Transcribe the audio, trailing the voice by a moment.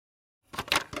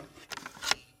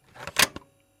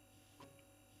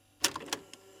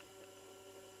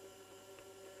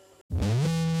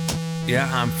Yeah,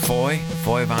 I'm Foy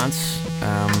Vance,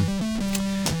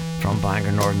 from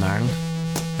Bangor, Northern Ireland.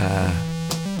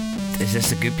 Is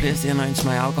this a good place to announce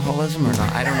my alcoholism or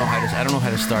not? I don't know how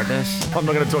to start this. I'm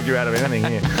not going to talk you out of anything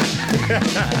here.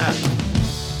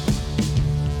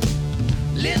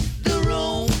 Lift the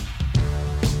rope,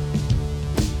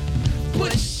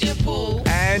 push your pull.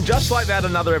 And just like that,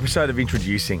 another episode of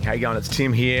Introducing. How you going? It's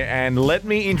Tim here, and let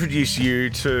me introduce you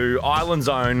to Ireland's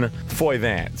own Foy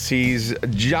Vance. He's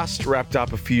just wrapped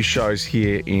up a few shows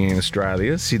here in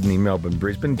Australia, Sydney, Melbourne,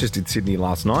 Brisbane. Just did Sydney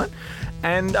last night.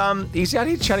 And he's out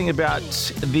here chatting about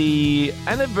the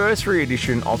anniversary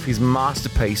edition of his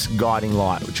masterpiece, Guiding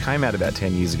Light, which came out about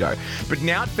 10 years ago. But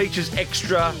now it features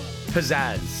extra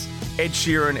pizzazz. Ed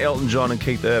Sheeran, Elton John and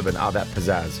Keith Urban are that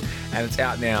pizzazz. And it's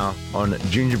out now on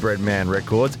Gingerbread Man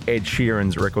Records, Ed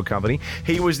Sheeran's record company.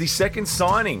 He was the second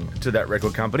signing to that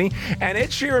record company. And Ed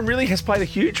Sheeran really has played a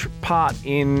huge part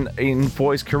in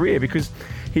Foy's career because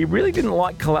he really didn't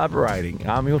like collaborating.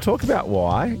 He'll talk about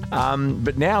why.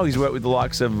 But now he's worked with the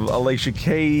likes of Alicia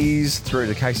Keys through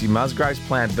to Casey Musgraves,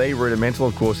 Plan B, Rudimental,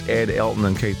 of course, Ed, Elton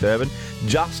and Keith Urban,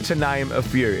 just to name a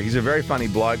few. He's a very funny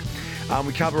bloke.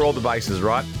 We cover all the bases,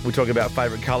 right? We talk about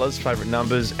favourite colours, favourite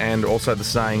numbers, and also the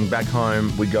saying, back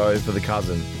home we go for the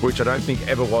cousin, which I don't think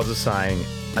ever was a saying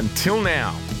until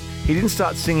now. He didn't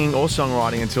start singing or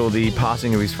songwriting until the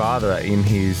passing of his father in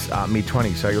his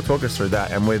mid-20s, so he'll talk us through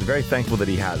that, and we're very thankful that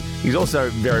he has. He's also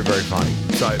very, very funny.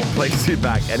 So please sit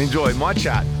back and enjoy my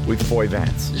chat with Foy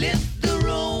Vance. Lift the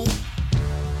rope,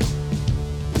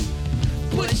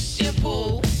 push your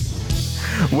pull.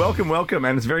 Welcome,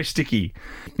 and it's very sticky.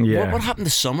 Yeah. What happened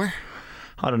to summer?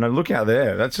 I don't know. Look out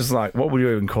there. That's just like, what would you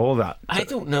even call that? I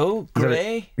don't know.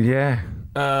 Grey? Yeah.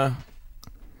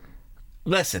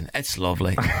 Listen, it's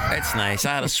lovely. It's nice.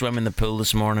 I had a swim in the pool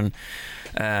this morning,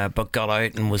 but got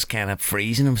out and was kind of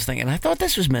freezing. I was thinking, I thought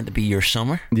this was meant to be your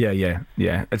summer. Yeah.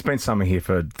 It's been summer here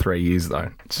for 3 years, though.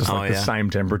 It's just the same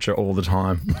temperature all the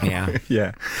time. Yeah.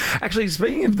 Yeah. Actually,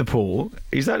 speaking of the pool,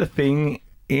 is that a thing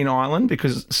in Ireland?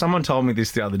 Because someone told me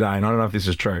this the other day, and I don't know if this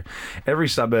is true. Every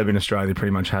suburb in Australia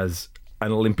pretty much has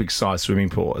an Olympic-sized swimming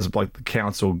pool. It's like the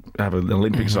council have an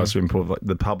Olympic-sized swimming pool that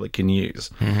the public can use.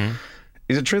 Mm-hmm.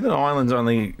 Is it true that Ireland's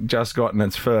only just gotten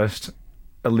its first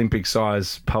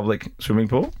Olympic-sized public swimming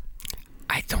pool?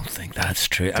 I don't think that's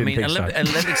true.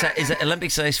 Is it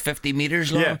Olympic size 50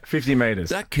 metres long? Yeah, 50 metres.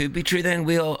 That could be true then.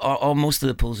 Most of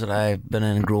the pools that I've been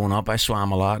in growing up, I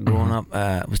swam a lot growing up,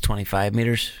 it was 25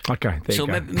 metres. Okay, there you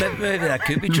go. Maybe that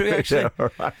could be true, actually. Yeah, all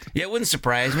right. Yeah, it wouldn't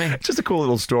surprise me. It's just a cool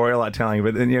little story I like telling,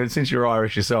 but then, since you're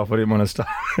Irish yourself, I didn't want to start.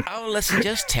 Oh, listen,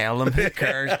 just tell them. Who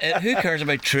cares? Who cares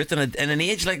about truth in an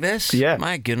age like this? Yeah.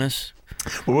 My goodness.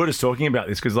 Well, we were just talking about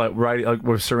this because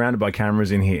we're surrounded by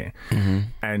cameras in here,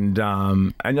 and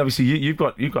obviously you've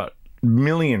got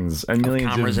millions and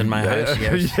millions of cameras in my house.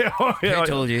 Yes. I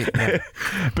told you. Yeah.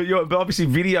 But obviously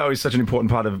video is such an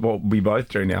important part of what we both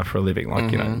do now for a living.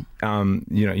 Like some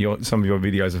of your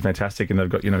videos are fantastic, and they've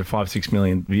got 5-6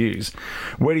 million views.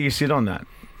 Where do you sit on that?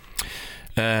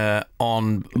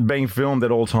 On being filmed at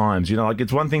all times,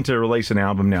 it's one thing to release an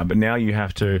album now, but now you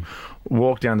have to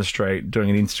walk down the street doing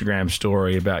an Instagram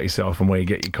story about yourself and where you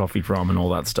get your coffee from and all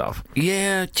that stuff.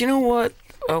 Yeah, do you know what?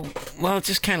 Well, it's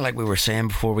just kind of like we were saying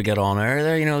before we got on air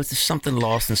there. There's something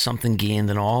lost and something gained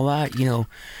and all that.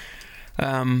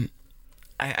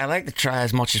 I like to try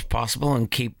as much as possible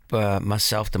and keep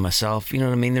myself to myself. You know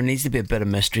what I mean? There needs to be a bit of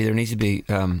mystery. There needs to be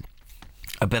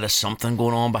a bit of something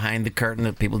going on behind the curtain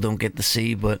that people don't get to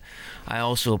see. But I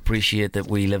also appreciate that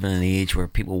we live in an age where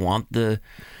people want the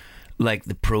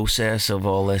process of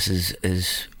all this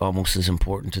is almost as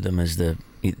important to them as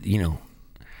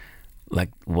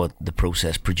what the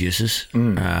process produces.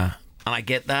 And I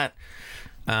get that.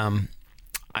 Well,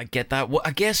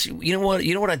 I guess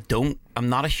I'm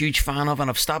not a huge fan of, and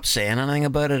I've stopped saying anything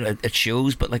about it at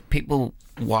shows, but people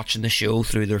watching the show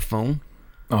through their phone.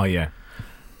 Oh yeah.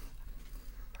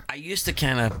 I used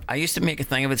to make a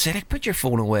thing of it, say, put your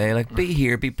phone away, be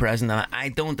here, be present, and I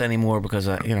don't anymore because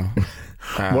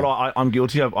what I'm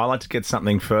guilty of, I like to get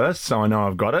something first so I know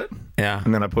I've got it,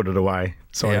 and then I put it away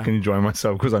so I can enjoy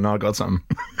myself because I know I got something.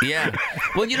 Yeah,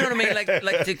 well, you know what I mean,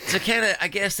 to kind of, I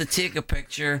guess, to take a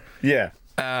picture,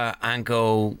 and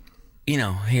go,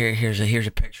 here's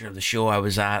a picture of the show I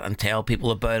was at and tell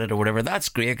people about it or whatever. That's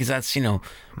great because that's,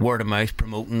 word of mouth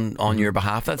promoting on your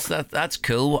behalf. That's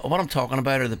cool. What I'm talking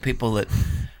about are the people that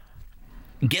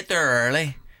get there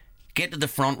early, get to the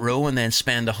front row, and then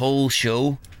spend the whole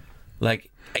show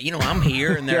I'm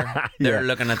here and they're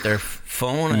looking at their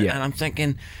phone, and I'm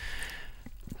thinking,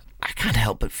 I can't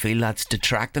help but feel that's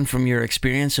detracting from your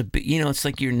experience. It's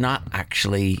like you're not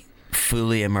actually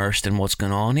fully immersed in what's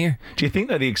going on here. Do you think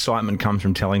that the excitement comes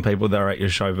from telling people they're at your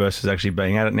show versus actually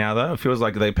being at it now, though? It feels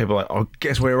like people are like, oh,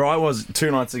 guess where I was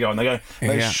 2 nights ago? And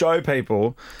they show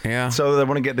people. Yeah. So they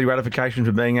want to get the gratification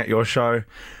for being at your show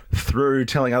through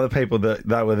telling other people that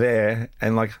they were there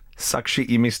and like, suck shit,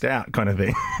 you missed out kind of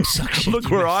thing. Suck shit. Look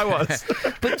where I was.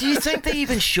 But do you think they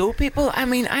even show people? I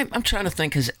mean, I'm trying to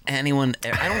think, has anyone,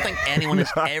 I don't think anyone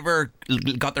has ever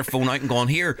got their phone out and gone,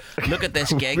 here, look at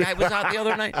this gig I was at the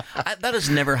other night. That has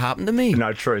never happened to me.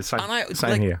 No, true.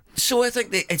 Same here. So I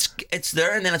think it's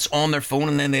there and then it's on their phone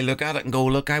and then they look at it and go,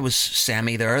 look, I was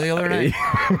semi there the other night.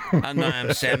 And now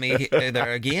I'm semi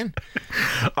there again.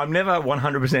 I'm never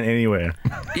 100% anywhere.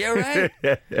 Yeah,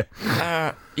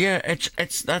 right. Yeah,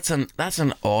 that's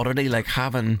an oddity, like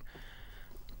having,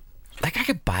 like I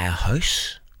could buy a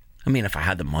house. I mean, if I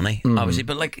had the money, obviously,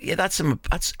 but like, yeah, that's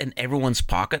in everyone's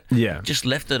pocket. Yeah, just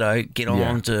lift it out, get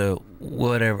on to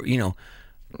whatever,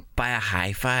 buy a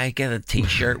hi-fi, get a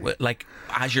T-shirt with, like,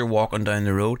 as you're walking down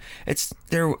the road. It's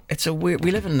a weird.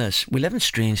 We live in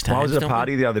strange times. Well, I was at a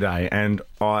party the other day, and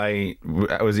I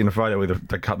was in a photo with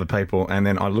a couple of people, and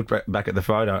then I looked back at the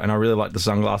photo, and I really liked the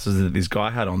sunglasses that this guy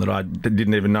had on that I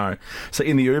didn't even know. So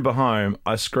in the Uber home,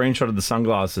 I screenshotted the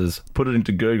sunglasses, put it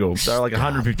into Google. They were like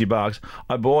 $150.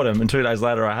 I bought them, and 2 days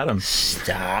later, I had them.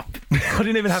 Stop. I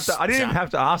didn't even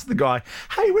have to ask the guy,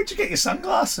 hey, where'd you get your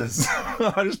sunglasses?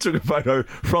 I just took a photo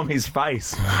from his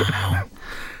face.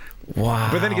 Wow.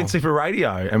 But then you can see for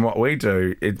radio and what we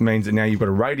do, it means that now you've got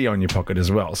a radio in your pocket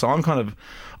as well. So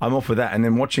I'm all for that. And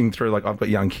then watching through, like, I've got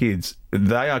young kids,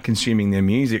 they are consuming their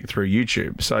music through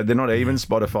YouTube. So they're not even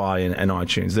Spotify and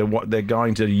iTunes. They're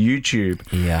going to YouTube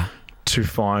to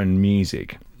find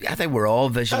music. I think we're all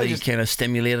visually kind of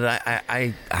stimulated.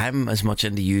 I'm as much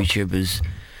into YouTube as,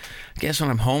 I guess when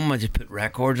I'm home I just put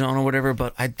records on or whatever,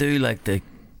 but I do like to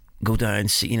go down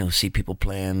and see people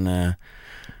playing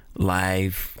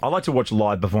live. I like to watch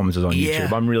live performances on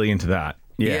YouTube. I'm really into that.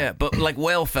 Yeah, but like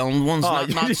well filmed ones,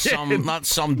 not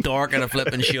some dark at a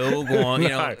flipping show going,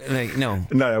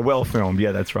 No, well filmed.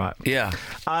 Yeah, that's right. Yeah.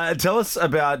 Tell us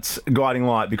about Guiding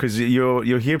Light, because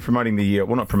you're here promoting the year.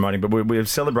 Well, not promoting, but we're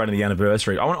celebrating the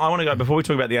anniversary. I want to go, before we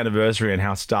talk about the anniversary and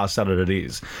how star-studded it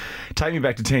is, take me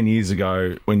back to 10 years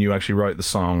ago when you actually wrote the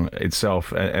song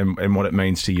itself and what it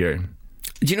means to you.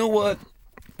 Do you know what?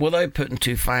 Without putting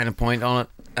too fine a point on it,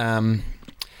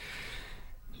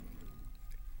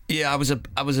 I was a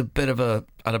bit of a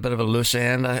loose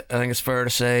end. I think it's fair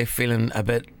to say, feeling a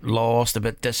bit lost, a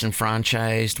bit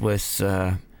disenfranchised with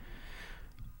a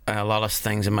lot of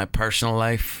things in my personal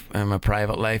life and my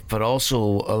private life, but also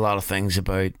a lot of things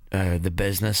about the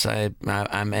business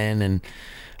I'm in, and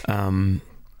I'm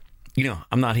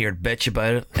not here to bitch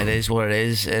about it. It is what it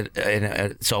is.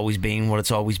 It's always been what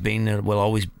it's always been. It will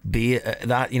always be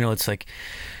that. It's like,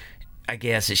 I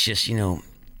guess it's just,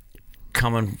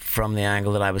 coming from the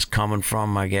angle that I was coming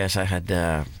from. I guess I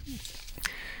had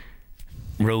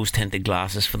rose-tinted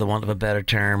glasses, for the want of a better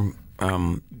term.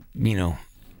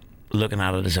 Looking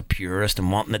at it as a purist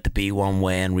and wanting it to be one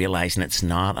way and realising it's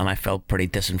not. And I felt pretty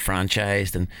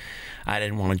disenfranchised, and I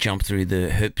didn't want to jump through the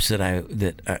hoops that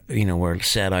were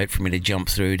set out for me to jump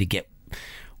through to get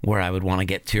where I would want to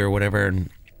get to or whatever. And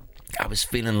I was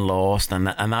feeling lost, and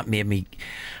that made me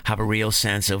have a real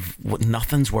sense of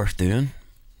nothing's worth doing.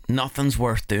 Nothing's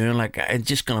worth doing. Like, I'm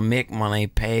just going to make money,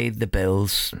 pay the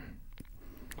bills,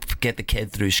 get the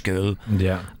kid through school,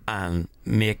 and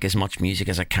make as much music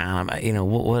as I can.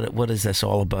 What is this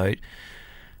all about?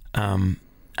 And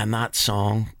that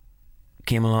song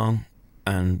came along,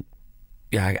 and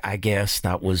I guess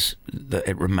that was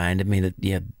it reminded me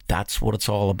that that's what it's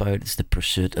all about. It's the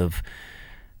pursuit of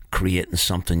creating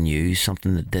something new,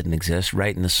 something that didn't exist,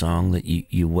 writing a song that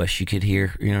you wish you could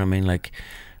hear. You know what I mean? Like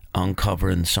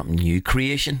uncovering something new,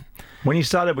 creation. When you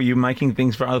started, were you making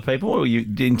things for other people, or were you,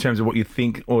 in terms of what you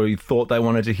think or you thought they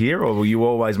wanted to hear, or were you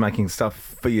always making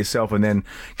stuff for yourself and then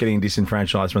getting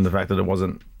disenfranchised from the fact that it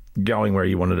wasn't going where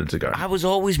you wanted it to go? I was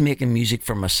always making music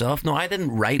for myself. No, I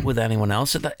didn't write with anyone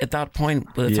else at that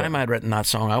point. By the time I'd written that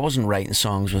song, I wasn't writing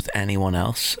songs with anyone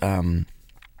else.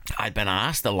 I'd been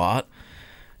asked a lot.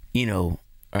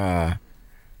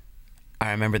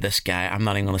 I remember this guy. I'm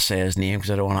not even going to say his name because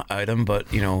I don't want to out him. But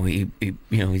he's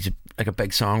like a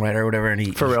big songwriter or whatever. And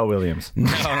Pharrell Williams.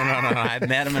 No. I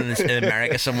met him in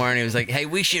America somewhere, and he was like, "Hey,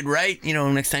 we should write.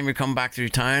 Next time you come back through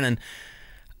town." And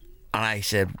I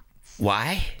said,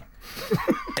 "Why?"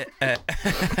 And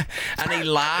he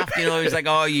laughed. He was like,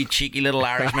 "Oh, you cheeky little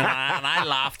Irishman," and I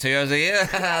laughed too. I was like,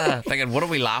 "Yeah," thinking, "What are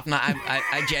we laughing at?"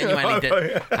 I genuinely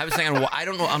did. I was thinking, well, I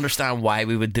don't understand why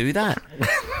we would do that.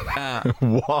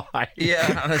 Why?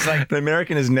 Yeah, and it's like the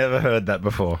American has never heard that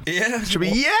before. Yeah, should be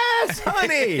yes,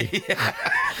 honey.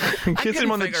 Kiss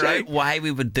him on the cheek. Why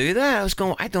we would do that? I was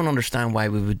going. I don't understand why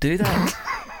we would do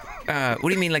that. What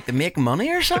do you mean, like to make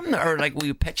money or something, or like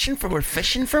we're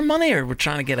fishing for money, or we're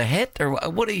trying to get a hit, or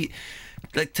what do you?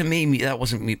 Like to me, that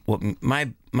wasn't me. What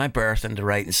my birth into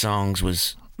writing songs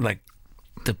was like,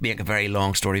 to make a very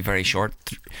long story very short,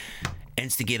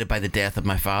 instigated by the death of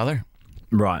my father.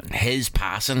 Right. His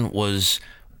passing was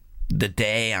the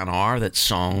day and hour that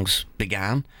songs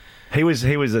began. He was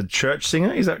a church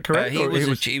singer. Is that correct?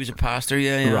 He was a pastor.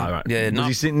 Yeah. Right. Yeah.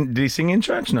 Did he sing in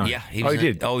church? No. Yeah. He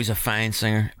did. Oh, he's a fine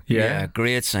singer. Yeah.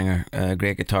 Great singer.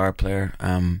 Great guitar player.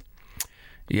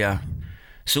 Yeah.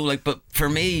 So like, but for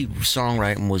me,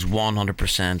 songwriting was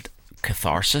 100%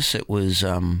 catharsis. It was,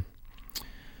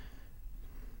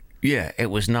 it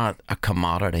was not a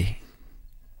commodity.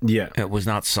 Yeah. It was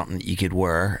not something that you could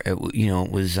wear. It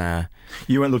was.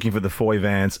 You weren't looking for the Foy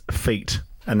Vance feet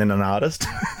and then an artist.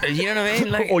 You know what I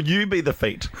mean? Like, or you be the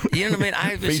feet. You know what I mean?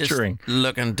 I was featuring. Just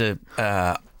looking to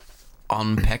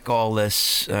unpick all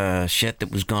this shit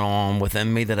that was going on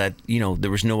within me that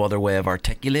there was no other way of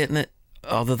articulating it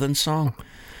other than song.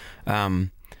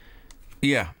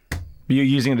 Yeah. You're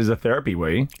using it as a therapy, were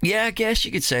you? Yeah, I guess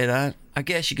you could say that.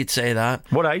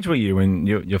 What age were you when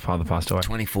your father passed away?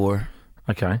 24.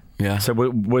 Okay. Yeah. So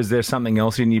was there something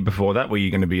else in you before that? Were you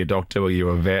going to be a doctor? Were you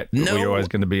a vet? No. Were you always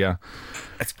going to be a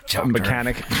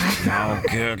mechanic? No,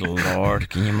 good Lord.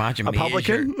 Can you imagine a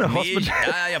publican? A hospital?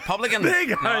 A publican? There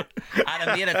you go. No, I'd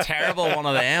have made a terrible one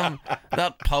of them.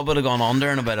 That pub would have gone under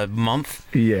in about a month.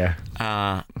 Yeah.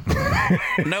 No,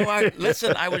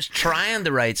 I was trying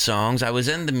to write songs. I was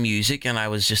into music and I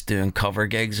was just doing cover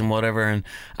gigs and whatever. And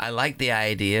I liked the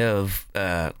idea of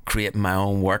creating my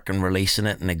own work and releasing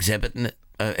it and exhibiting it,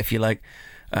 if you like.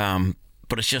 But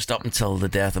it's just up until the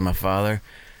death of my father,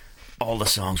 all the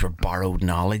songs were borrowed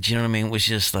knowledge. You know what I mean? It was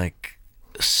just like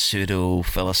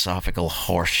pseudo-philosophical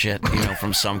horseshit,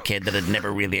 from some kid that had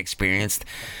never really experienced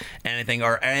anything,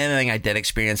 or anything I did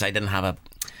experience. I didn't have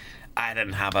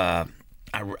a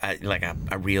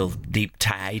real deep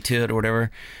tie to it or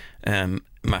whatever.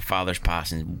 My father's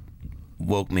passing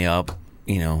woke me up,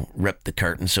 ripped the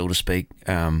curtain, so to speak.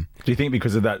 Do you think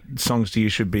because of that, songs to you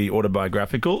should be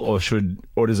autobiographical, or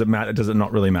does it matter? Does it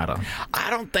not really matter?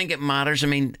 I don't think it matters. I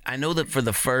mean, I know that for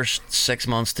the first 6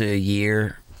 months to a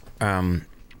year,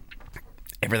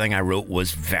 everything I wrote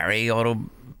was very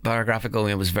autobiographical.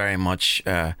 It was very much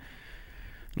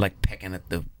like picking at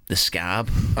the scab,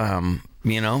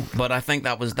 But I think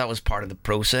that was part of the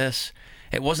process.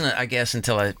 It wasn't, I guess,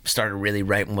 until I started really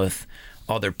writing with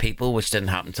other people, which didn't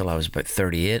happen until I was about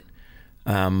 38,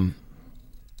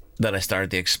 that I started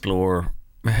to explore.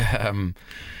 Who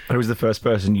was the first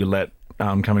person you let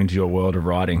come into your world of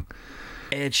writing?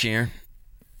 Ed Sheeran.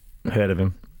 Heard of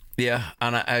him? Yeah,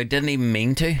 and I didn't even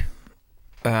mean to.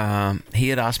 He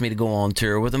had asked me to go on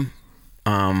tour with him.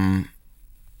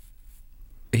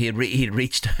 He'd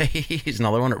reached out. He's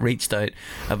another one that reached out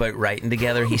about writing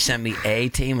together. He sent me A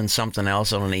Team and something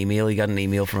else on an email. He got an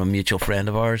email from a mutual friend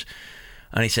of ours,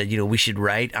 and he said, we should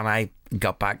write. And I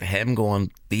got back to him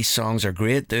going, these songs are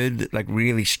great, dude, like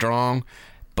really strong,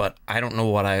 but I don't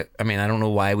know I don't know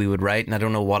why we would write, and I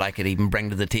don't know what I could even bring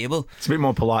to the table. It's a bit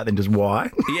more polite than just why.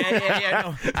 Yeah.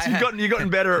 No, so you've gotten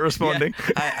better at responding.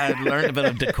 Yeah, I'd learned a bit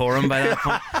of decorum by that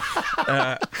point.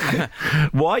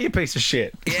 Why, you piece of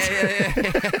shit? Yeah.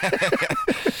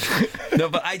 No,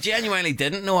 but I genuinely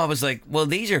didn't know. I was like, well,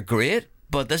 these are great,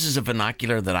 but this is a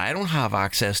vernacular that I don't have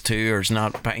access to, or it's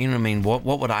not. You know what I mean? What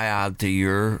would I add to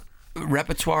your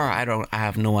repertoire? I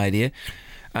have no idea.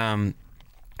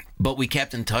 But we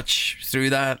kept in touch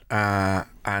through that,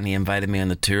 and he invited me on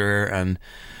the tour, and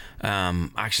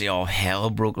actually all hell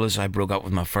broke loose. I broke up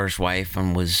with my first wife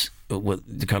and to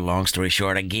cut a long story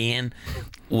short, again,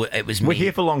 it was me. We're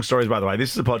here for long stories, by the way.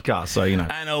 This is a podcast, so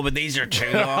I know, but these are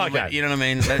too long. Okay. But, you know what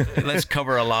I mean? Let's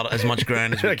cover as much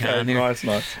ground as we can here. Nice.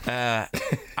 I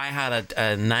had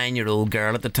a 9-year-old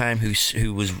girl at the time who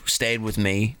stayed with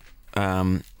me.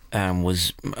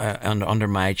 Was under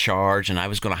my charge, and I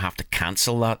was going to have to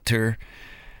cancel that tour.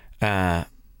 I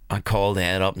called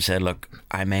Ed up and said, look,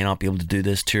 I may not be able to do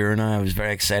this tour now. I was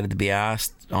very excited to be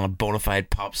asked on a bona fide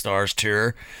pop stars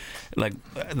tour. Like,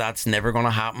 that's never going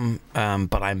to happen,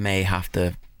 but I may have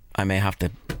to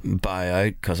bow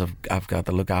out because I've got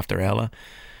to look after Ella.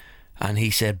 And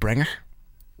he said, bring her.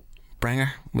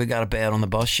 We got a bed on the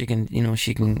bus. She can,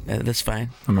 that's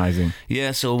fine. Amazing.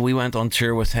 Yeah, so we went on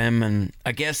tour with him, and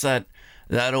I guess that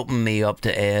opened me up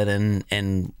to Ed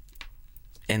in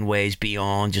ways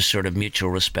beyond just sort of mutual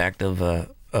respect of a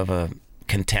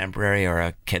contemporary or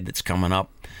a kid that's coming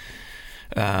up,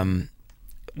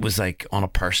 was like on a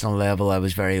personal level, I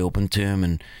was very open to him,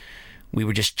 and we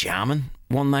were just jamming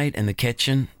one night in the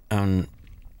kitchen, and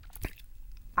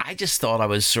I just thought I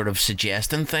was sort of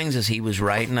suggesting things as he was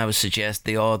writing. I would suggest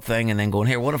the odd thing and then going,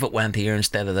 here, what if it went here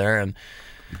instead of there?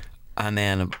 And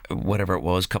then whatever it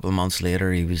was, a couple of months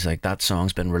later, he was like, that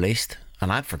song's been released.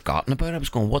 And I'd forgotten about it. I was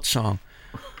going, what song?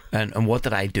 And what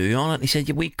did I do on it? And he said,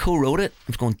 yeah, we co-wrote it. I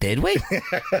was going, did we?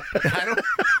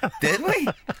 Did we?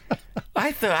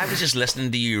 I thought I was just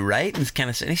listening to you write and kind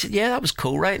of saying, he said, yeah, that was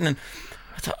co-writing. And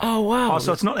I thought, oh, wow. Oh,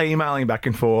 so it's not emailing back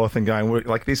and forth and going,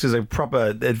 like, this is a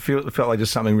proper, it felt like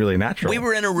just something really natural. We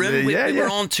were in a room, we were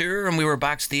on tour, and we were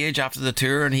backstage after the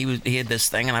tour, and he had this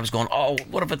thing, and I was going, oh,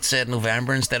 what if it said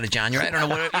November instead of January? I don't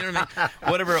know, you know what I mean?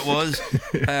 Whatever it was.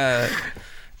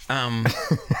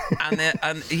 And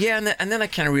then I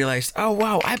kind of realized, oh,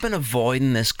 wow, I've been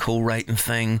avoiding this co-writing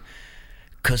thing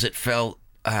because it felt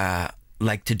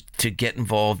like to get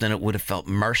involved in it would have felt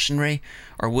mercenary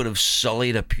or would have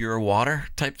sullied a pure water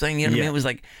type thing. You know what I mean? It was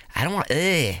like, I don't want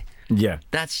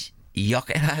that's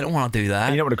yuck. I don't want to do that.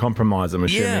 And you don't want to compromise, I'm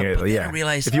assuming. But I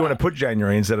realized, if you want to put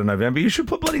January instead of November, you should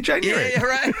put bloody January. Yeah,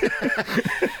 right.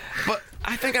 But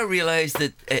I think I realized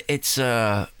that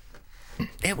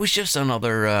it was just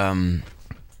another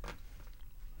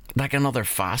like another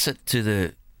facet to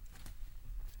the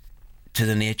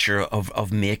nature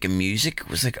of making music. It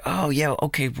was like, oh yeah,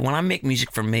 okay, when I make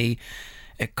music for me,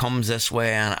 it comes this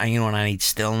way, and I need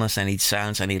stillness, I need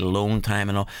silence, I need alone time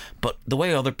and all. But the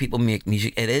way other people make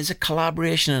music, it is a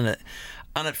collaboration,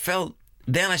 and it felt,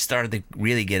 then I started to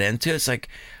really get into it. It's like,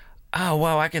 oh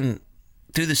wow, I can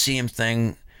do the same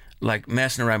thing, like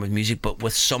messing around with music, but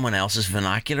with someone else's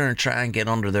vernacular and try and get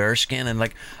under their skin and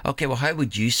like, okay, well, how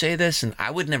would you say this? And I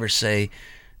would never say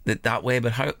that way,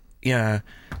 but how, yeah,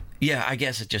 I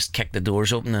guess it just kicked the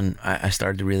doors open, and I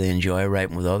started to really enjoy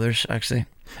writing with others, actually.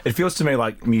 It feels to me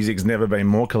like music's never been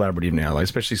more collaborative now, like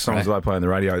especially songs that I play on the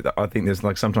radio. I think there's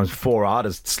like sometimes 4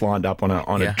 artists lined up on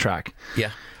a track.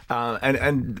 Yeah.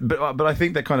 But I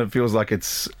think that kind of feels like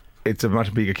it's a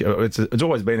much bigger. It's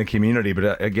always been a community,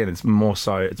 but again, it's more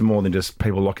than just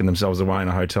people locking themselves away in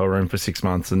a hotel room for 6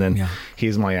 months and then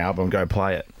here's my album, go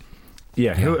play it.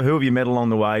 Yeah. Who have you met along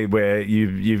the way where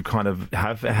you've kind of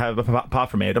have apart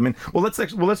from Ed? I mean, let's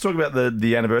talk about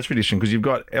the anniversary edition, because you've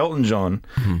got Elton John,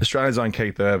 Australia's own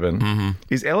Keith Urban.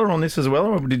 Is Ella on this as well,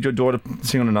 or did your daughter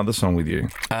sing on another song with you?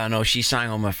 No, she sang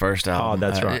on my first album. Oh,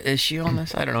 that's right. Is she on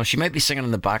this? I don't know. She might be singing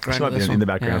in the background. She might be in the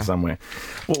background somewhere.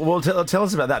 Well, tell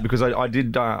us about that, because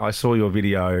I saw your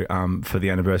video for the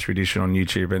anniversary edition on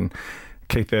YouTube, and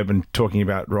Keith Urban talking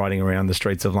about riding around the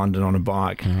streets of London on a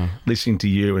bike, listening to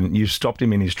you, and you stopped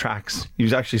him in his tracks.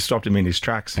 You've actually stopped him in his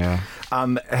tracks. Yeah.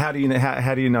 How do you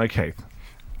know Keith?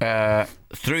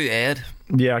 Through Ed.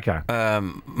 Yeah, okay.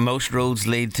 Most roads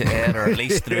lead to Ed, or at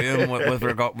least through him, with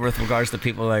regards to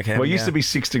people like him. Well, it used to be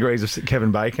 6 degrees of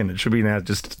Kevin Bacon. It should be now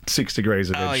just 6 degrees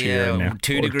of Ed Sheeran. Now.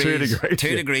 2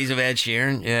 degrees of Ed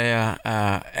Sheeran.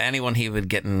 Yeah. Anyone he would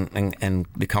get in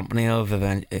the company of,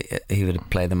 he would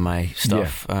play them my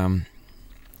stuff.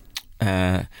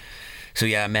 Yeah. So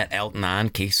yeah, I met Elton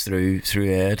and Keith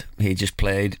through Ed. He just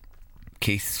played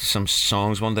Keith some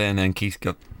songs one day, and then Keith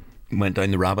went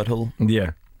down the rabbit hole.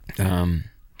 Yeah.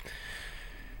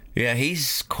 Yeah,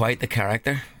 he's quite the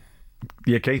character.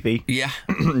 Yeah, Keithy. Yeah.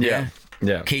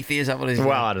 Yeah. Keithy, is that what he's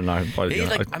Well, I don't know.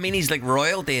 He's like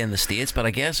royalty in the States, but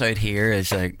I guess out here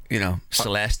is like,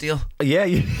 celestial. Yeah,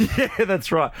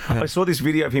 that's right. I saw this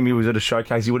video of him. He was at a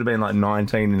showcase. He would have been like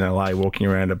 19 in LA, walking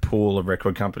around a pool of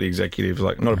record company executives,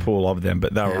 like not a pool of them,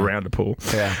 but they were around a pool.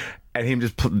 Yeah. And him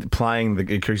just playing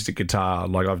the acoustic guitar,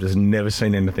 like I've just never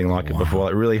seen anything like it before.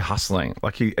 Like really hustling.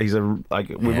 Like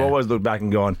we've always looked back and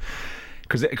gone,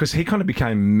 because he kind of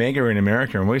became mega in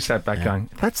America, and we sat back going,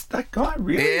 "That's that guy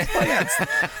really? Yeah.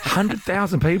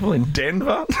 100,000 people in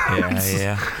Denver."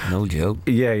 Yeah, no joke.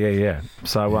 Yeah.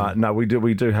 So no, we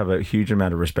do have a huge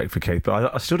amount of respect for Keith,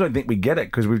 but I still don't think we get it,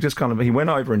 because we've just he went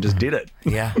over and just did it.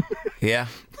 Yeah.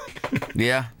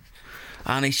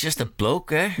 And he's just a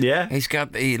bloke, eh? Yeah. He's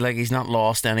not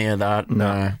lost any of that.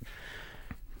 No.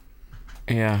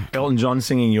 Yeah. Elton John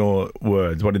singing your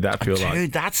words. What did that feel like?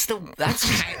 Dude, that's kind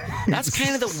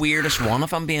of the weirdest one,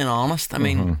 if I'm being honest. I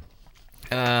mean,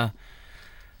 I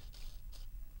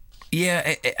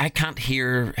can't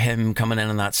hear him coming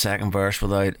in that second verse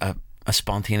without a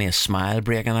spontaneous smile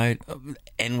breaking out,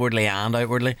 inwardly and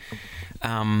outwardly.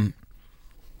 I've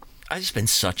just been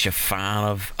such a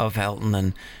fan of Elton,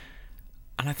 and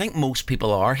I think most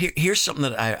people are. Here's something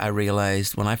that I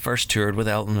realised when I first toured with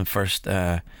Elton and first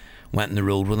went on the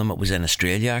road with him. It was in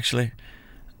Australia, actually.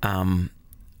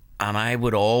 And I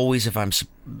would always, if I'm,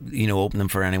 opening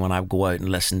for anyone, I'd go out and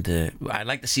listen to. I'd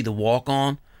like to see the walk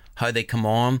on, how they come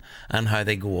on, and how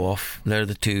they go off. They're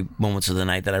the two moments of the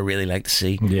night that I really like to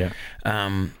see. Yeah.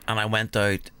 And I went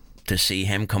out to see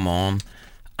him come on,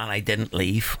 and I didn't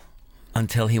leave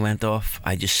until he went off.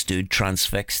 I just stood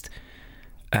transfixed.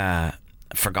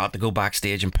 Forgot to go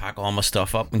backstage and pack all my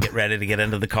stuff up and get ready to get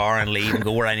into the car and leave and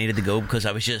go where I needed to go, because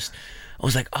I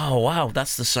was like, oh wow,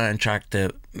 that's the soundtrack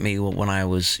to me when I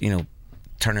was,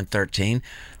 turning 13.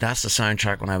 That's the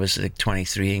soundtrack when I was like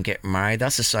 23 and getting married.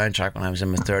 That's the soundtrack when I was in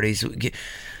my 30s.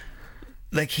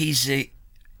 Like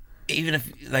even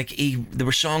if there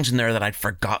were songs in there that I'd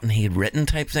forgotten he had written,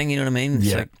 type thing. You know what I mean?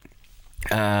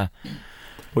 It's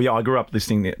well, yeah, I grew up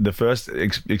listening. The first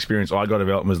experience I got of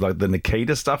Elton was like the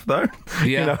Nikita stuff, though.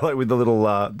 Yeah. Like with the little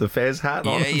the Fez hat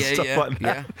on and stuff like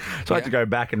that. So I had to go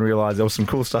back and realise there was some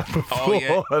cool stuff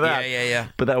before that. Yeah.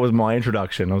 But that was my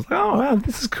introduction. I was like, oh, wow,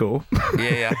 this is cool.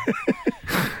 Yeah.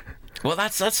 Well,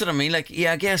 that's what I mean. Like,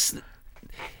 I guess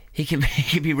he can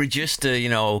be reduced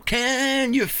to,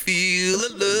 can you feel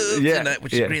the love tonight,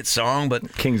 which is a great song,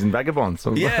 but Kings and Vagabonds.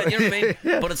 Yeah, you know what I mean?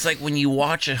 Yeah. But it's like when you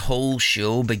watch a whole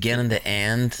show beginning to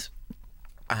end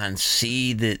and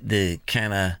see the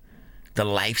kind of the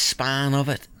lifespan of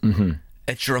it,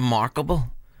 it's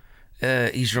remarkable.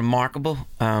 He's remarkable.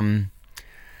 And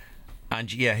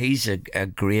yeah, he's a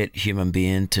great human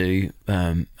being too.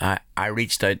 I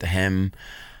reached out to him.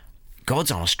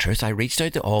 God's honest truth, I reached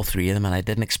out to all three of them, and I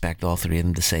didn't expect all three of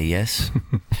them to say yes.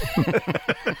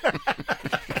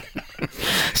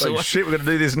 So shit, we're gonna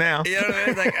do this now. You know what I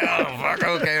mean? Like, oh fuck,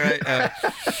 okay, right.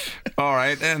 All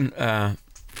right then,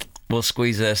 we'll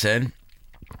squeeze this in.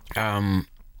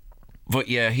 But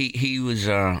yeah, he was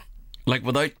like,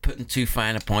 without putting too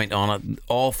fine a point on it,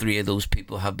 all three of those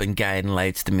people have been guiding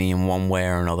lights to me in one way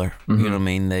or another. You know what I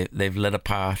mean? They've lit a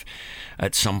path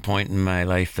at some point in my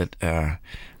life that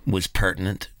was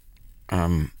pertinent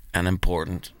and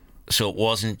important. So it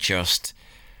wasn't just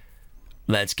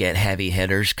let's get heavy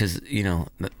hitters, because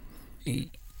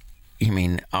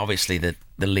obviously the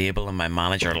label and my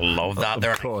manager love that.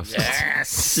 They're like,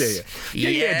 yes,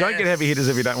 yeah. Don't get heavy hitters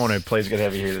if you don't want to. Please get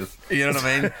heavy hitters. You know what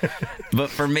I mean?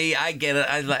 But for me, I get it.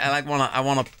 I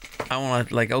want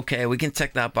to like, okay, we can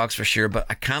tick that box for sure, but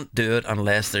I can't do it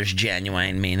unless there's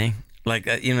genuine meaning. Like,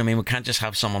 you know what I mean? We can't just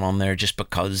have someone on there just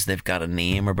because they've got a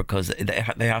name or because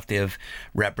they have to have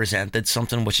represented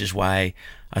something, which is why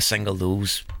I single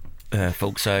those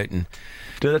folks out. And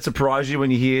did that surprise you when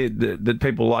you hear that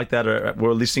people like that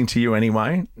were listening to you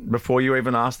anyway, before you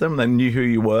even asked them? They knew who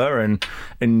you were and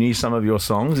knew some of your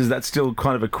songs. Is that still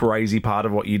kind of a crazy part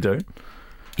of what you do?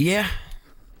 Yeah.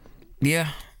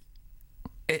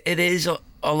 It is,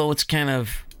 although it's kind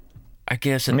of, I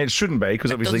guess it shouldn't be,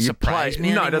 because obviously you play.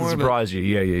 No, it doesn't surprise you.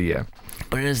 Yeah.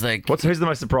 But it is like, who's the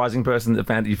most surprising person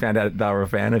that you found out they were a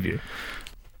fan of you?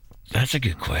 That's a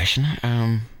good question.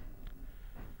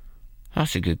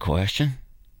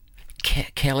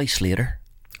 Kelly Slater,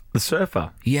 the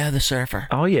surfer. Yeah, the surfer.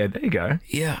 Oh yeah, there you go.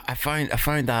 Yeah, I found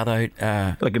that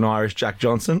out. Like an Irish Jack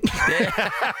Johnson.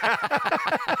 Yeah.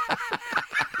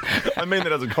 I mean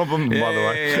that as a compliment, by the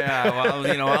way. Yeah,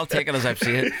 well, I'll take it as I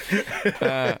see it.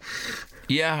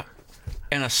 Yeah,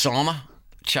 in a sauna,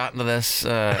 chatting to this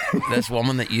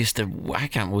woman that used to, I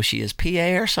can't remember, she is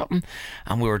PA or something,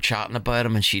 and we were chatting about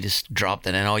him, and she just dropped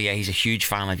it in. Oh yeah, he's a huge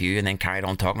fan of you, and then carried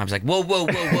on talking. I was like, whoa,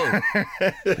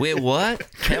 wait,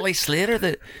 what? Kelly Slater?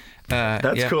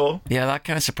 That's cool. Yeah, that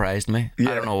kind of surprised me.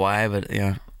 Yeah. I don't know why, but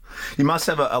yeah. You must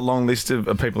have a long list of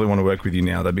people who want to work with you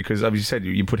now, though, because as you said,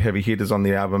 you put heavy hitters on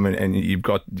the album, and you've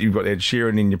got Ed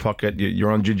Sheeran in your pocket.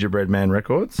 You're on Gingerbread Man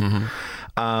Records.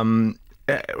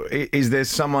 Is there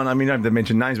someone? I mean, you don't have to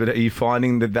mention names, but are you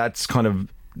finding that that's kind of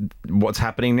what's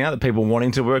happening now? That people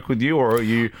wanting to work with you, or are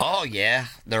you? Oh yeah,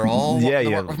 they're all wanting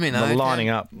to work with me now. They're lining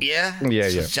up. Yeah. I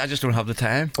just don't have the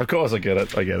time. Of course, I get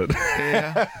it.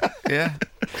 Yeah.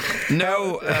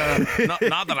 No,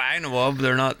 not that I know of.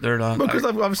 They're not. Because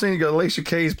I've seen you got Alicia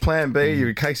Keys, Plan B.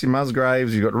 You've got Casey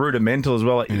Musgraves. You've got Rudimental as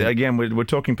well. Again, we're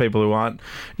talking people who aren't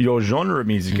your genre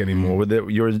music anymore.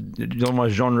 You're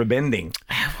almost genre bending.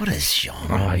 What is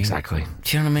genre? Oh, exactly.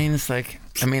 Do you know what I mean? It's like,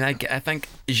 I think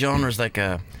genre is like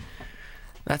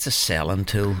that's a selling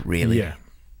tool, really. Yeah.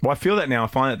 Well, I feel that now. I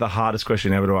find that the hardest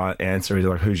question ever to answer is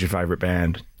like, who's your favourite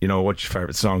band? What's your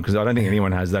favourite song? Because I don't think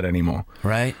anyone has that anymore.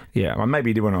 Right. Yeah. Well, maybe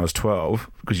you did when I was 12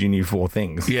 because you knew 4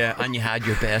 things. Yeah, and you had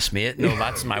your best mate. No,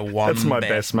 that's my one. That's my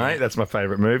best mate. That's my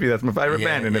favourite movie. That's my favourite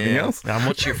band. And anything else? And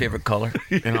what's your favourite colour?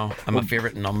 And my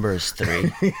favourite number is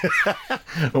 3.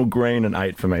 Well, green and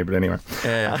 8 for me, but anyway.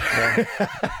 Yeah.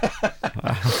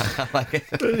 I like it.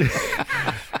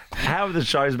 How have the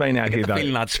shows been out here, though? I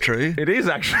feel that's true. It is,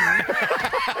 actually.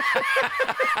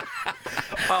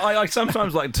 I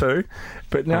sometimes like 2,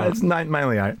 but no, it's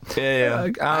mainly 8. Yeah.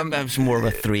 I'm more of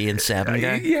a 3 and 7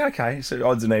 guy. Yeah, okay. So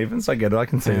odds and evens. I get it. I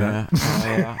can see that.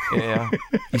 Yeah.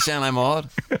 You saying I'm odd?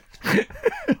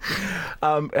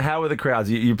 How are the crowds?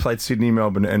 You played Sydney,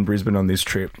 Melbourne, and Brisbane on this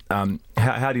trip.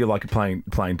 How do you like it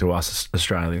playing to us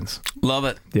Australians? Love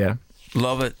it. Yeah.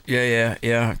 Love it.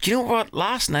 Yeah. Do you know what?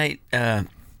 Last night,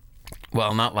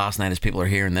 well, not last night as people are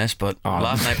hearing this, but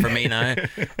last night for me now.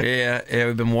 Yeah,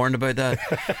 we've been warned about that.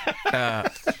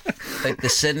 Like the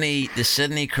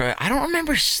Sydney crowd. I don't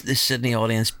remember the Sydney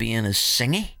audience being as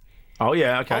singy. Oh,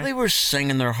 yeah, okay. Oh, they were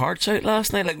singing their hearts out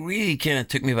last night. Like, really kind of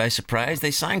took me by surprise.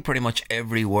 They sang pretty much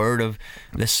every word of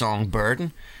the song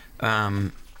Burden.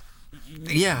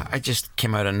 Yeah, I just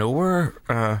came out of nowhere.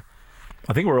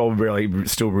 I think we're all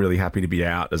still really happy to be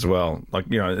out as well. Like,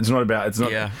 you know, it's not.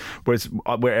 Yeah.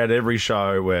 We're at every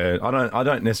show where I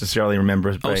don't necessarily remember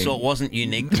it being. Oh, so it wasn't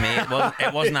unique to me.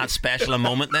 It wasn't that special a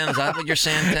moment. Then is that what you're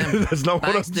saying, Tim? That's not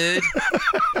Thanks, what dude.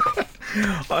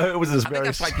 It was this I think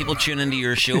that's why people tune into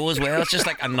your show as well. It's just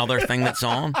like another thing that's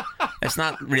on. It's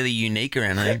not really unique or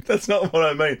anything. That's not what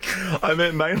I mean. I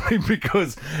meant mainly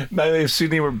because maybe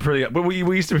Sydney were pretty up, but we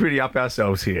used to be pretty up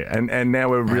ourselves here, and now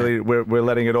we're really we're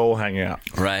letting it all hang out.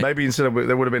 Right. Maybe instead of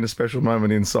there would have been a special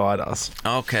moment inside us.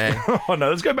 Okay. Oh no,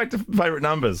 let's go back to favourite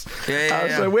numbers.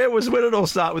 Yeah. So where did it all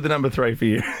start with the number 3 for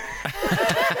you?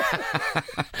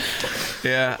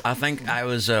 Yeah, I think I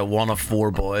was one of 4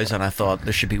 boys, and I thought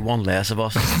there should be one less of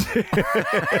us.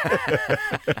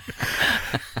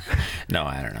 No,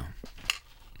 I don't know.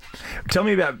 Tell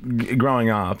me about growing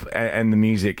up and the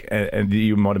music and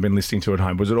you might have been listening to at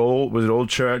home. Was it all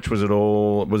church? Was it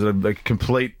a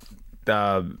complete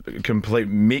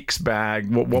mixed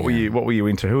bag? What were you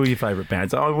into? Who were your favourite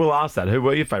bands? Oh, we'll ask that. Who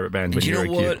were your favourite bands when you were a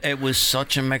kid? You know what? It was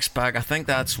such a mixed bag. I think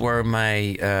that's where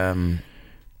my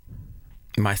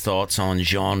my thoughts on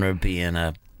genre being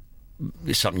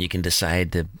something you can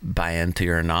decide to buy into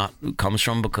or not comes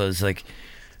from, because like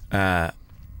I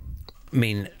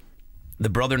mean, the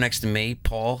brother next to me,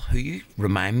 Paul, who you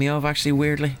remind me of actually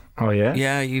weirdly. Oh yeah?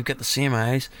 Yeah, you've got the same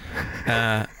eyes.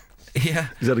 Yeah.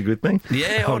 Is that a good thing?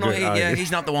 Yeah,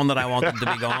 he's not the one that I wanted to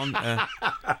be gone.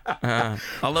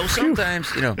 Although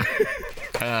sometimes, you know,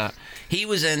 he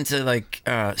was into like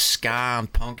ska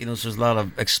and punk. You know, so there's a lot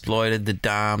of Exploited, The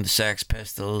Damned, the Sex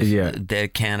Pistols, the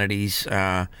Dead Kennedys,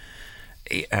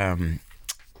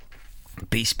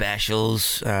 B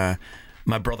Specials.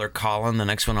 My brother Colin, the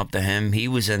next one up to him, he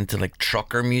was into like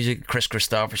trucker music, Chris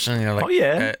Christopherson, you know,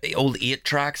 like old 8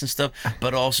 tracks and stuff,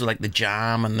 but also like the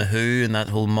Jam and the Who and that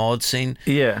whole mod scene.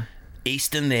 Yeah.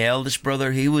 Easton, the eldest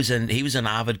brother, he was an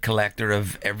avid collector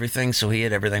of everything, so he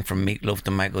had everything from Meatloaf to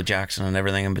Michael Jackson and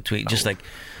everything in between. Just like,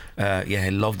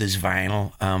 he loved his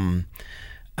vinyl. And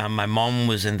my mum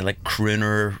was into like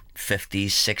crooner 50s,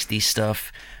 60s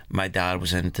stuff. My dad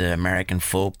was into American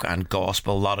folk and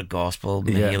gospel, a lot of gospel,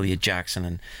 Mahalia Jackson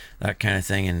and that kind of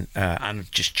thing, and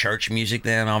just church music.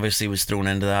 Then obviously was thrown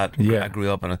into that. I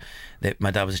grew up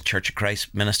my dad was a Church of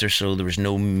Christ minister, so there was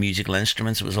no musical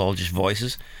instruments; it was all just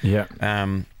voices. Yeah.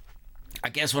 I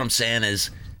guess what I'm saying is,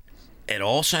 it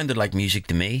all sounded like music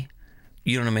to me.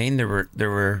 You know what I mean? There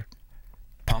were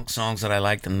punk songs that I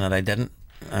liked and that I didn't,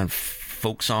 and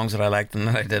folk songs that I liked and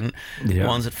that I didn't. Yeah.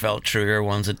 Ones that felt truer,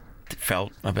 ones that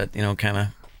felt a bit, you know, kind of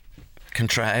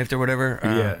contrived or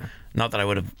whatever. Not that I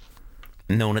would have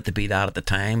known it to be that at the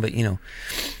time, but you know.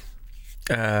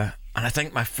 And I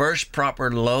think my first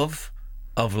proper love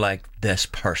of like, this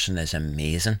person is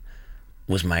amazing,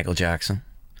 was Michael Jackson.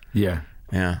 Yeah.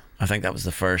 I think that was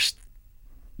the first.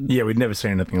 Yeah, we'd never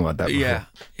seen anything like that before.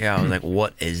 Yeah. I was like,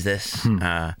 what is this?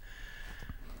 That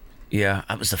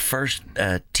was the first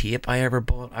tape I ever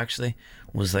bought. Actually,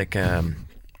 was like.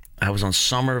 I was on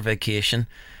summer vacation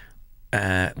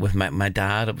with my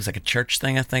dad. It was like a church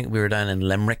thing, I think. We were down in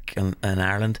Limerick in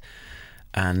Ireland,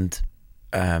 and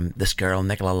this girl,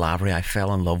 Nicola Lavery, I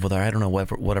fell in love with her. I don't know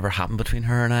whatever happened between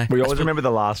her and I. We always remember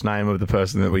the last name of the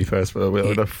person that we first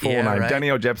the full name. Right.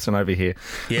 Danielle Jepson over here.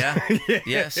 Yeah.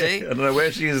 Yeah, see? I don't know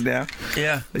where she is now.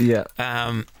 Yeah.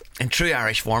 In true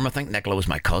Irish form, I think Nicola was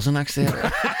my cousin, actually.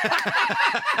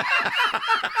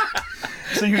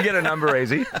 So you can get her number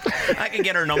easy. I can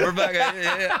get her number back.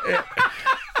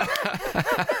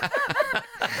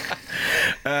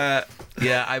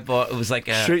 I bought. It was like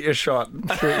a... Shoot your shot,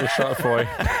 Foy.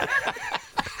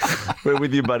 We're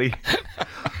with you, buddy.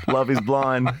 Love is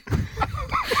blind.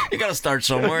 You gotta start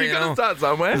somewhere, you know. You gotta start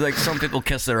somewhere. It's like some people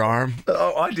kiss their arm.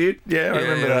 Oh, I did. Yeah, I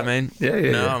remember that. What I mean?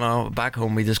 Yeah. No. Back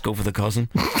home, we just go for the cousin.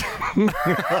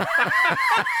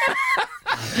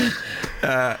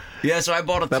 Yeah, so I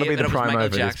bought a That'll tape be the and it was promo Michael for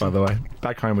this, Jackson. by the way.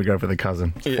 Back home we go for the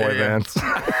cousin. Foy Vance.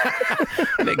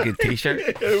 Big good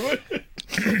t-shirt.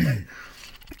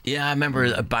 Yeah, I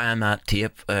remember buying that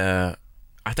tape. I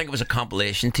think it was a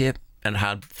compilation tape and it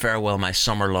had Farewell My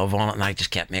Summer Love on it, and I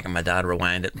just kept making my dad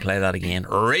rewind it and play that again.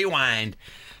 Rewind!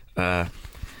 Yeah,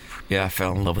 I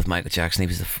fell in love with Michael Jackson. He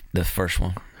was the first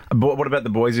one. But what about the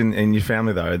boys in your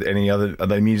family, though? Are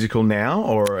they musical now,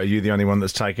 or are you the only one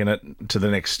that's taken it to the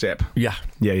next step? Yeah.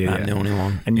 I'm the only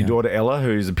one. And your daughter Ella,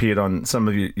 who's appeared on some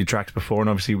of your tracks before and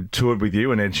obviously toured with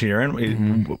you and Ed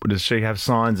Sheeran, does she have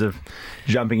signs of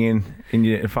jumping in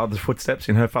your father's footsteps,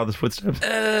 in her father's footsteps?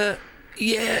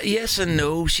 Yeah, yes and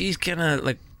no. She's kind of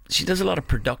like, she does a lot of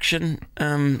production.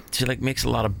 She like makes a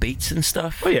lot of beats and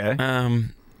stuff. Oh, yeah.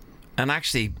 And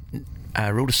actually, I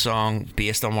wrote a song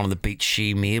based on one of the beats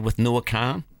she made with Noah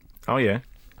Khan. Oh, yeah.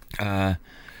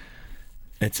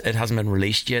 It hasn't been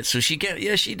released yet, so she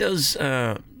does.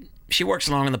 She works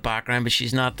along in the background, but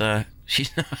she's not as she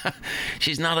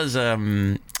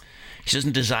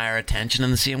doesn't desire attention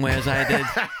in the same way as I did.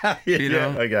 You know?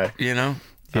 Okay. You know.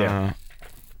 Yeah.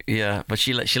 Yeah, but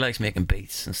she likes making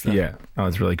beats and stuff. Yeah, oh,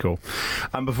 it's really cool.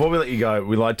 Before we let you go,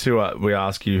 we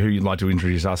ask you who you'd like to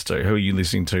introduce us to. Who are you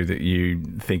listening to that you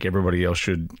think everybody else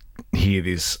should hear?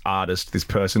 This artist, this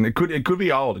person. It could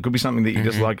be old. It could be something that you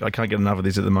just like. I can't get enough of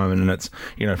this at the moment, and it's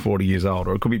 40 years old,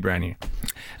 or it could be brand new.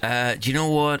 Do you know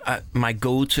what? My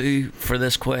go-to for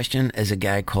this question is a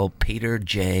guy called Peter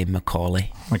J. McCauley.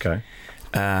 Okay.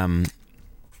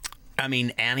 I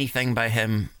mean, anything by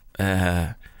him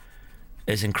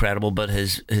is incredible, but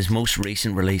his most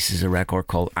recent release is a record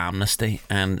called Amnesty,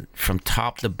 and from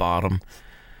top to bottom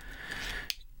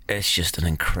it's just an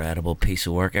incredible piece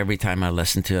of work. Every time I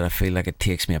listen to it, I feel like it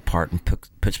takes me apart and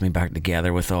puts me back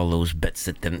together with all those bits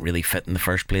that didn't really fit in the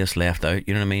first place, left out.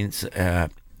 You know what I mean?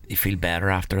 You feel better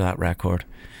after that record.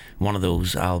 One of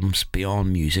those albums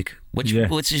beyond music, which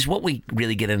is what we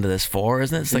really get into this for,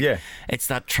 isn't it? It's like, it's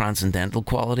that transcendental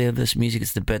quality of this music.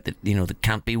 It's the bit that that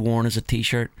can't be worn as a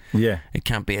t-shirt. Yeah, it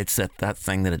can't be. It's that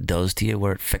thing that it does to you,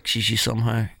 where it fixes you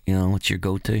somehow. It's your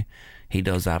go-to. He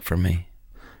does that for me.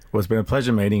 Well, it's been a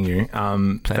pleasure meeting you.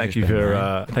 Thank you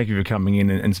for coming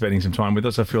in and spending some time with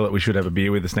us. I feel that we should have a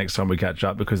beer with us next time we catch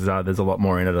up, because there's a lot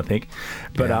more in it, I think.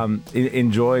 But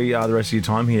enjoy the rest of your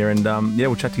time here, and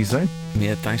we'll chat to you soon.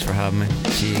 Yeah, thanks for having me.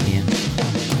 See you again.